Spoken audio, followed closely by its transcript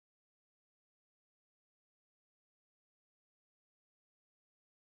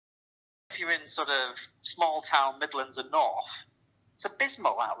you're in sort of small town Midlands and North, it's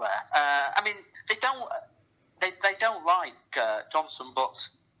abysmal out there. I mean, they don't like Johnson, but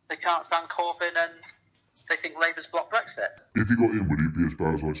they can't stand Corbyn, and they think Labour's blocked Brexit. If he got in, would he be as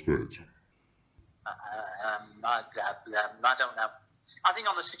bad as I expect? I don't know. I think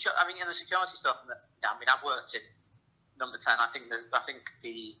on the in the security stuff. I mean, I've worked in Number 10. I think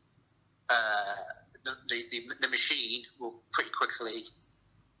the machine will pretty quickly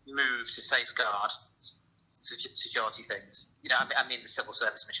move to safeguard security things. You know, I mean the civil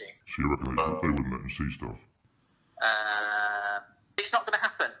service machine. So you reckon they wouldn't let him see stuff? It's not going to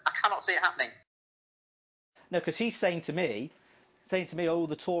happen. I cannot see it happening. No, because he's saying to me, oh,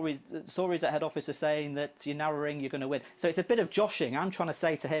 the Tories at head office are saying that you're narrowing, you're going to win. So it's a bit of joshing. I'm trying to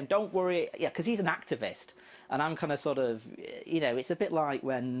say to him, don't worry, yeah, because he's an activist, and I'm kind of sort of, you know, it's a bit like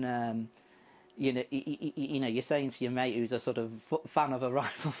when, you know, you're saying to your mate who's a sort of fan of a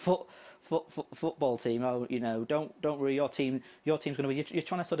rival football team, oh, you know, don't worry, your team's going to win. You're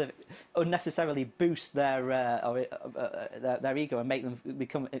trying to sort of unnecessarily boost their ego and make them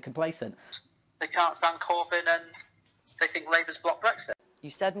become complacent. They can't stand Corbyn, and they think Labour's blocked Brexit.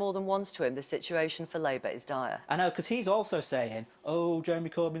 You said more than once to him the situation for Labour is dire. I know, because he's also saying, oh, Jeremy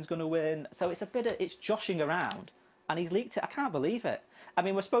Corbyn's going to win. So it's a bit of, it's joshing around, and he's leaked it. I can't believe it. I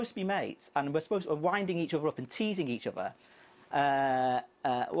mean, we're supposed to be mates, and we're winding each other up and teasing each other.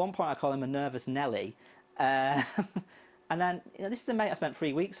 At one point, I call him a nervous Nelly. And then, you know, this is a mate I spent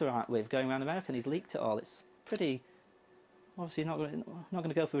 3 weeks with going around America, and he's leaked it all. It's pretty... Obviously, not going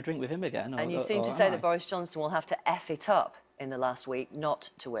to go for a drink with him again. And you seem to say that Boris Johnson will have to F it up in the last week not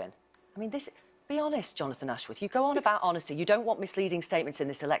to win. I mean, be honest, Jonathan Ashworth. You go on about honesty. You don't want misleading statements in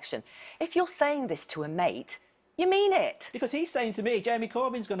this election. If you're saying this to a mate, you mean it. Because he's saying to me, Jeremy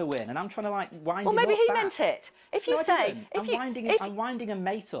Corbyn's going to win, and I'm trying to, like, wind him up. Well, maybe he back. meant it. If you no, say... I'm winding a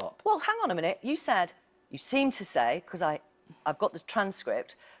mate up. Well, hang on a minute. You seem to say, because I've got the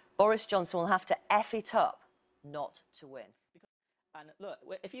transcript, Boris Johnson will have to F it up not to win. And look,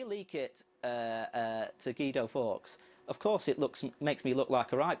 if you leak it to Guido Fawkes, of course it makes me look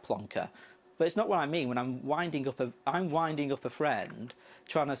like a right plonker, but it's not what I mean when I'm winding up a friend,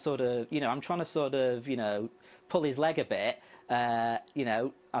 trying to sort of, you know, pull his leg a bit, you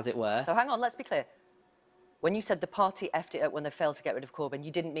know, as it were. So hang on, let's be clear. When you said the party effed it up when they failed to get rid of Corbyn,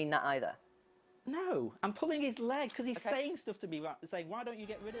 you didn't mean that either. No, I'm pulling his leg because he's saying stuff to me, saying, why don't you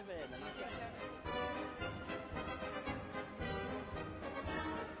get rid of him? And I say,